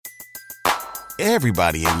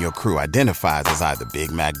Everybody in your crew identifies as either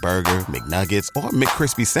Big Mac Burger, McNuggets, or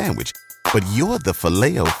McCrispy Sandwich. But you're the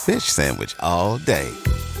Filet-O-Fish Sandwich all day.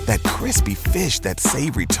 That crispy fish, that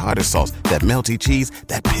savory tartar sauce, that melty cheese,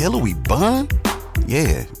 that pillowy bun.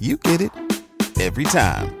 Yeah, you get it. Every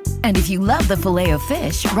time. And if you love the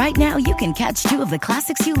Filet-O-Fish, right now you can catch two of the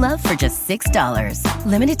classics you love for just $6.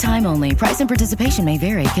 Limited time only. Price and participation may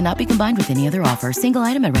vary. Cannot be combined with any other offer. Single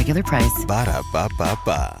item at regular price.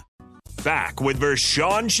 Ba-da-ba-ba-ba. Back with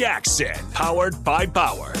Vershawn Jackson, powered by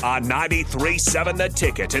Power on 93.7 The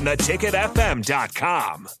Ticket and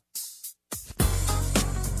theticketfm.com.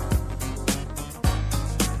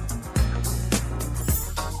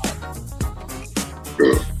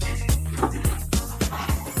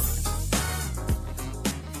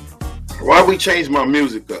 Why we change my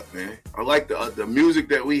music up, man? I like the music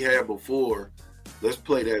that we had before. Let's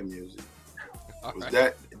play that music.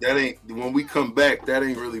 Right. That ain't, when we come back, that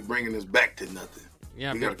ain't really bringing us back to nothing.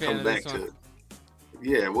 Yeah, we got to come back to it.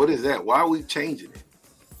 Yeah, what is that? Why are we changing it?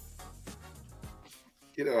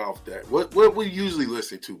 Get it off that. What we usually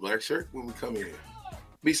listen to, Black Shirt, when we come in here?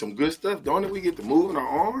 Be some good stuff, don't it? We get to moving our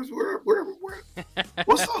arms. Where?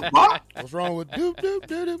 What's up, Bob? What's wrong with doop doop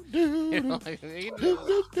doop doop doop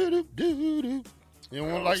doop doop doop? You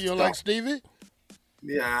don't like Stevie?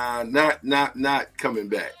 Yeah, not coming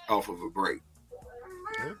back off of a break.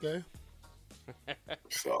 Okay.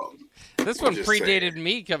 So this one predated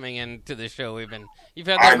me coming into the show. You've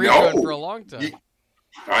had that rerun for a long time.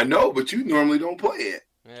 I know, but you normally don't play it.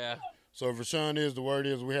 Yeah. So Vershawn, the word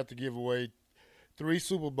is we have to give away 3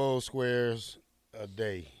 Super Bowl squares a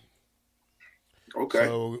day. Okay.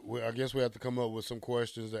 So I guess we have to come up with some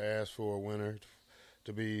questions to ask for a winner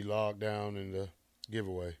to be logged down in the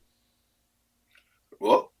giveaway.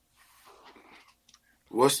 Well,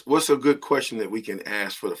 what's a good question that we can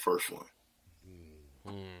ask for the first one?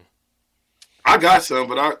 I got some,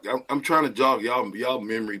 but I'm trying to jog y'all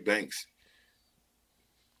memory banks.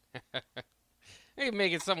 Hey,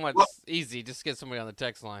 make it somewhat easy. Just get somebody on the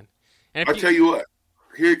text line. And I'll tell you what.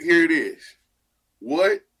 Here it is.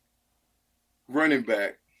 What running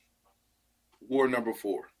back wore number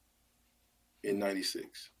 4 in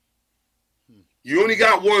 96? You only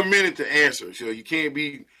got 1 minute to answer, so you can't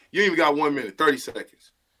be. You even got 1 minute, 30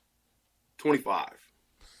 seconds. 25.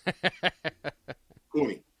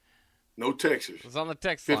 20. No texters. It's on the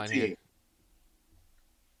text 15. line here.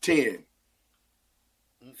 10.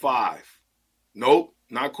 5. Nope,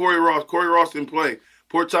 not Corey Ross. Corey Ross didn't play.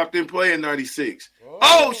 Pork Chop didn't play in 96.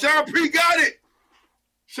 Oh, Sean P. got it.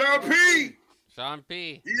 Sean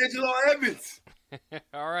P. D'Angelo Evans.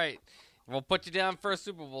 All right. We'll put you down for a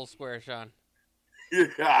Super Bowl square, Sean.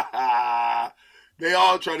 Yeah. They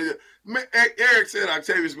all try to do. Eric said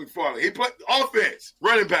Octavius McFarlane. He played offense,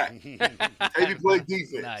 running back. Maybe played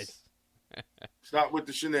defense. Nice. Stop with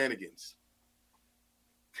the shenanigans.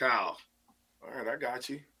 Kyle. All right, I got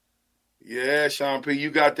you. Yeah, Sean P.,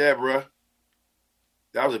 you got that, bro.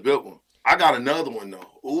 That was a good one. I got another one,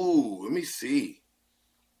 though. Ooh, let me see.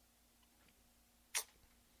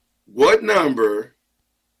 What number?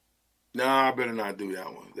 Nah, I better not do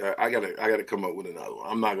that one. I gotta come up with another one.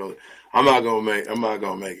 I'm not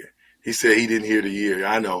gonna make it. He said he didn't hear the year.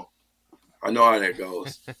 I know how that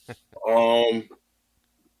goes.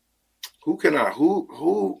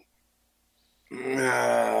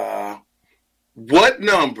 What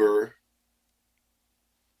number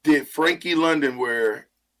did Frankie London wear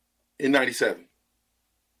in 97?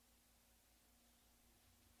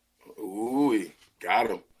 Ooh, got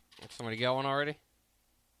him. Somebody got one already?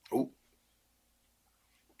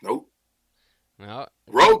 Nope. No.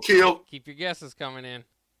 Roadkill. Keep your guesses coming in.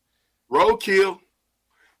 Roadkill.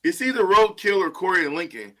 It's either Roadkill or Corey and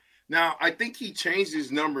Lincoln. Now, I think he changed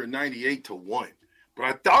his number in 98 to 1. But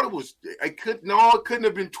I thought it couldn't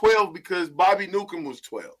have been 12 because Bobby Newcomb was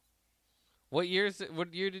 12. What year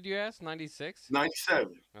did you ask? 96?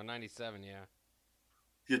 97. Oh, 97, yeah.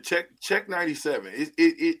 You check 97.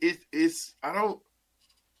 It's I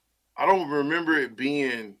don't remember it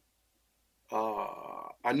being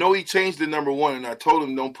I know he changed the number 1 and I told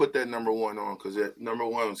him don't put that number 1 on because that number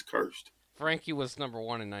 1 was cursed. Frankie was number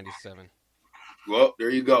 1 in 97. Well,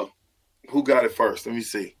 there you go. Who got it first? Let me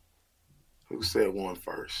see. Who said 1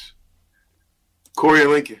 first? Corey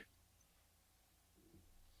and Lincoln.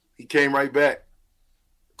 He came right back.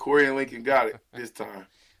 Corey and Lincoln got it this time.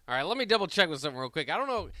 All right, let me double check with something real quick. I don't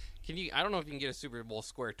know if you can get a Super Bowl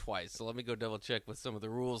square twice. So let me go double check with some of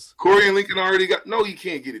the rules. Corey and Lincoln already got. No, you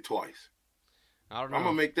can't get it twice. I don't know. I'm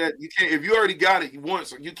gonna make that. You can't. If you already got it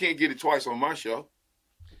once, you can't get it twice on my show.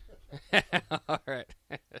 All right.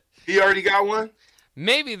 He already got one.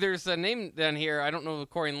 Maybe there's a name down here. I don't know if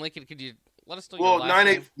Corey and Lincoln. Could you Let us know Well, your last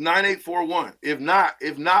name. 9841. If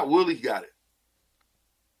not, Willie got it.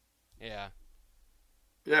 Yeah.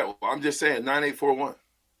 Yeah, well, I'm just saying 9841.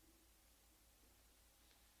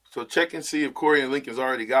 So check and see if Corey and Lincoln's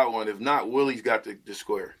already got one. If not, Willie's got the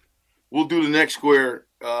square. We'll do the next square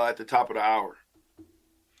at the top of the hour.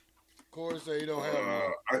 Corey said he don't have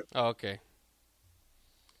one. Oh, okay.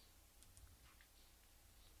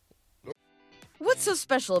 What's so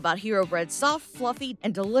special about Hero Bread's soft, fluffy,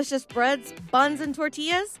 and delicious breads, buns, and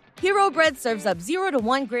tortillas? Hero Bread serves up 0 to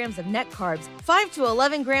 1 grams of net carbs, 5 to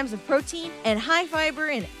 11 grams of protein, and high fiber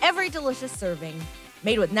in every delicious serving.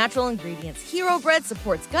 Made with natural ingredients, Hero Bread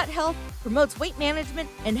supports gut health, promotes weight management,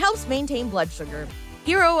 and helps maintain blood sugar.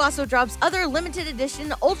 Hero also drops other limited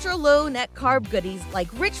edition ultra-low net carb goodies like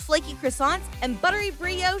rich flaky croissants and buttery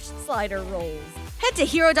brioche slider rolls. Head to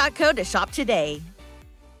hero.co to shop today.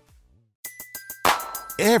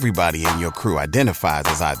 Everybody in your crew identifies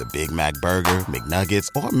as either Big Mac Burger, McNuggets,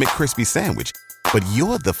 or McCrispy Sandwich. But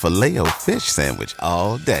you're the Filet-O-Fish Sandwich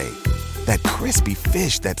all day. That crispy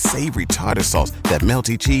fish, that savory tartar sauce, that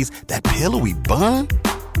melty cheese, that pillowy bun.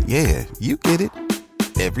 Yeah, you get it.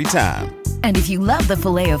 Every time. And if you love the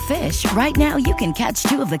Filet-O-Fish, right now you can catch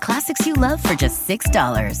 2 of the classics you love for just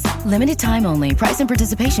 $6. Limited time only. Price and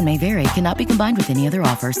participation may vary. Cannot be combined with any other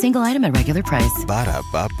offer. Single item at regular price.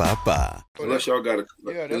 Ba-da-ba-ba-ba. Unless y'all got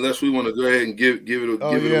unless we want to go ahead and give it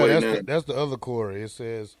away now. That's the other Corey. It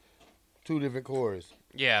says 2 different Corys.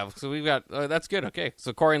 Yeah, so we've got that's good. Okay,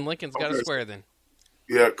 so Corey and Lincoln's got a square then.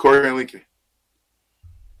 Yeah, Corey and Lincoln.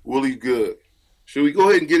 Willie's good. Should we go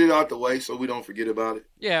ahead and get it out the way so we don't forget about it?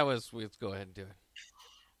 Yeah, let's go ahead and do it.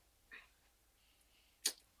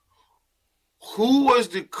 Who was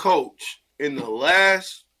the coach in the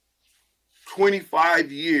last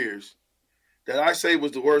 25 years that I say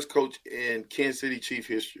was the worst coach in Kansas City Chief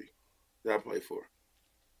history that I played for?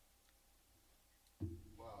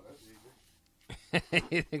 Wow, that's easy.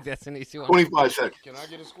 You think that's an easy one? 25 seconds. Can I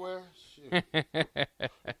get a square? Shit.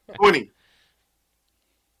 20.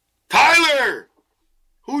 Tyler!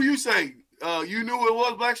 Who you say? You knew it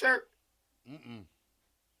was Black Shirt? Mm-mm.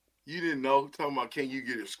 You didn't know. Talking about can you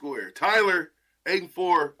get a square? Tyler,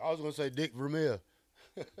 8-4. I was going to say Dick Vermeer.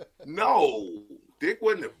 No. Dick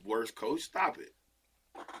wasn't the worst coach. Stop it.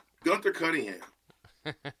 Gunther Cunningham.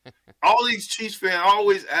 All these Chiefs fans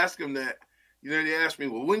always ask him that. You know, they ask me,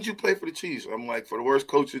 well, when did you play for the Chiefs? I'm like, for the worst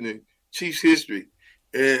coach in the Chiefs history.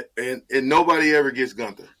 And nobody ever gets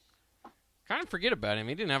Gunther. Kind of forget about him.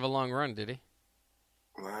 He didn't have a long run, did he?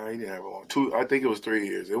 Nah, he didn't have a long. I think it was 3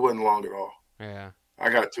 years. It wasn't long at all. Yeah. I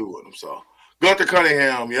got 2 of them. So Gunther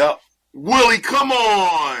Cunningham, yep. Willie, come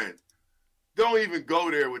on. Don't even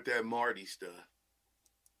go there with that Marty stuff.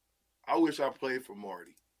 I wish I played for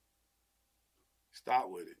Marty. Stop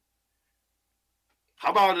with it.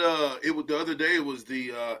 How about it was the other day? It was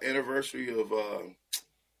the anniversary of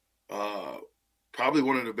probably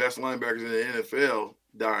one of the best linebackers in the NFL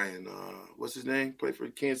dying. What's his name? Played for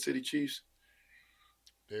the Kansas City Chiefs.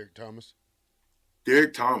 Derrick Thomas.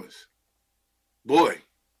 Derrick Thomas. Boy,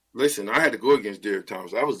 listen, I had to go against Derrick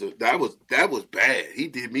Thomas. That was bad.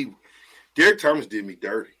 Derrick Thomas did me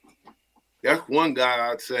dirty. That's one guy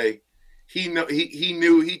I'd say he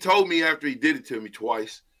knew. He told me after he did it to me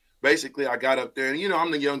twice. Basically, I got up there, and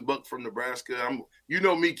I'm the young buck from Nebraska. You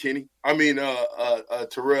know me, Kenny. I mean,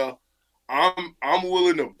 Terrell. I'm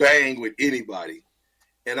willing to bang with anybody,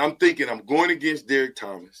 and I'm thinking I'm going against Derrick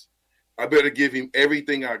Thomas. I better give him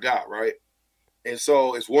everything I got, right? And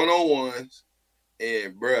so it's one-on-ones,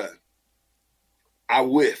 and bruh, I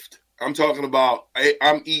whiffed. I'm talking about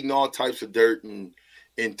I'm eating all types of dirt and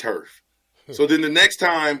turf. So then the next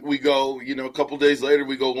time we go, a couple days later,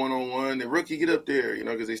 we go one-on-one. The rookie, get up there,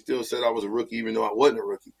 because they still said I was a rookie, even though I wasn't a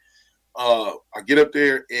rookie. I get up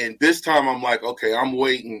there, and this time I'm like, okay, I'm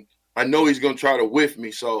waiting. I know he's going to try to whiff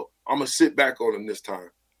me, so I'm going to sit back on him this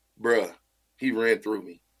time. Bruh, he ran through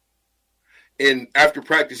me. And after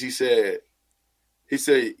practice, he said,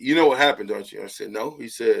 you know what happened, don't you? I said, no. He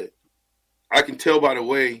said, I can tell by the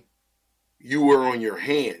way you were on your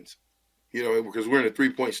hands. Because we're in a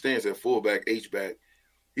three-point stance at fullback, H-back.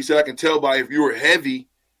 He said, I can tell by if you were heavy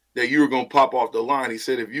that you were going to pop off the line. He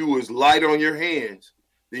said, if you was light on your hands,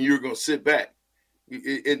 then you were going to sit back.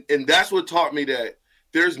 And that's what taught me that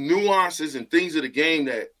there's nuances and things of the game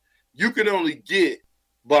that you can only get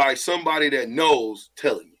by somebody that knows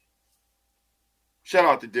telling you. Shout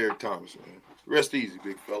out to Derrick Thomas, man. Rest easy,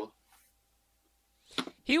 big fella.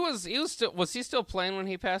 He was still playing when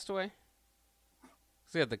he passed away?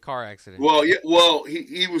 He had the car accident. Well, yeah. Well,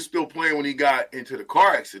 he was still playing when he got into the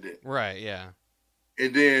car accident. Right. Yeah.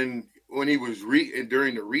 And then when he was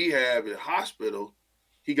during the rehab at the hospital,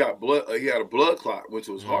 he got blood. He had a blood clot went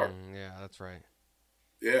to his heart. Yeah, that's right.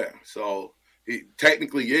 Yeah, so he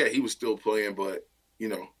technically, he was still playing, but you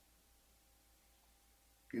know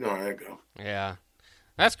how that go. Yeah,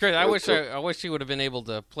 that's great. I wish he would have been able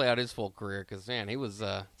to play out his full career because man, he was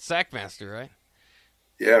sack master, right?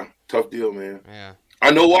 Yeah, tough deal, man. Yeah,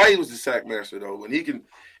 I know why he was the sack master though.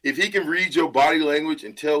 If he can read your body language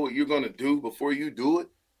and tell what you're gonna do before you do it,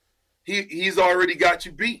 he's already got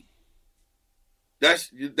you beat. That's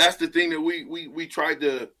the thing that we tried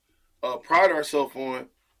to pride ourselves on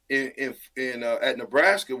in at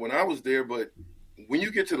Nebraska when I was there. But when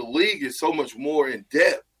you get to the league, it's so much more in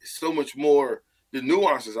depth. It's so much more the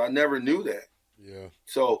nuances. I never knew that. Yeah.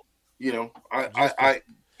 So I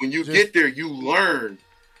when you get there, you learn.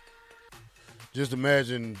 Just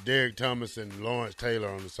imagine Derrick Thomas and Lawrence Taylor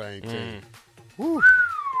on the same team. Woo.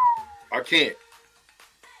 I can't.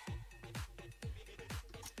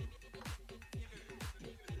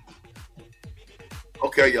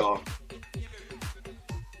 Okay, y'all.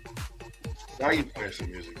 Now you playing some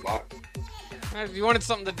music, Bob. You wanted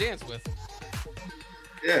something to dance with.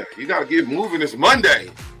 Yeah, you gotta get moving. It's Monday.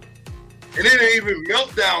 And it ain't even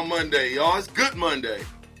Meltdown Monday, y'all. It's Good Monday.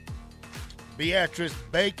 Beatrice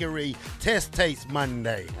Bakery Test Taste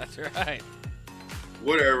Monday. That's right.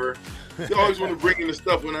 Whatever. You always want to bring in the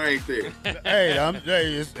stuff when I ain't there. Hey, I'm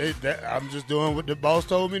just doing what the boss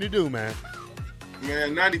told me to do, man.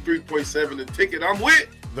 Man, 93.7 The Ticket. I'm with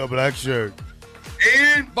the Black Shirt.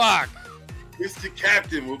 And Bach. It's the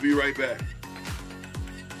captain. We'll be right back.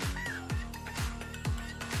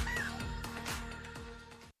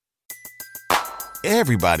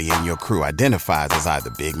 Everybody in your crew identifies as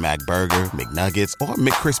either Big Mac Burger, McNuggets, or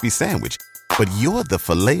McCrispy Sandwich. But you're the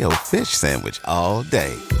Filet-O-Fish Sandwich all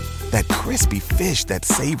day. That crispy fish, that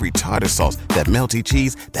savory tartar sauce, that melty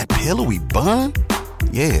cheese, that pillowy bun.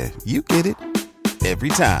 Yeah, you get it. Every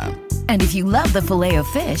time. And if you love the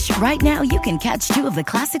Filet-O-Fish, right now you can catch two of the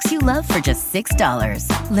classics you love for just $6.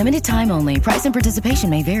 Limited time only. Price and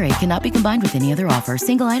participation may vary. Cannot be combined with any other offer.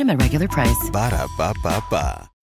 Single item at regular price. Ba-da-ba-ba-ba.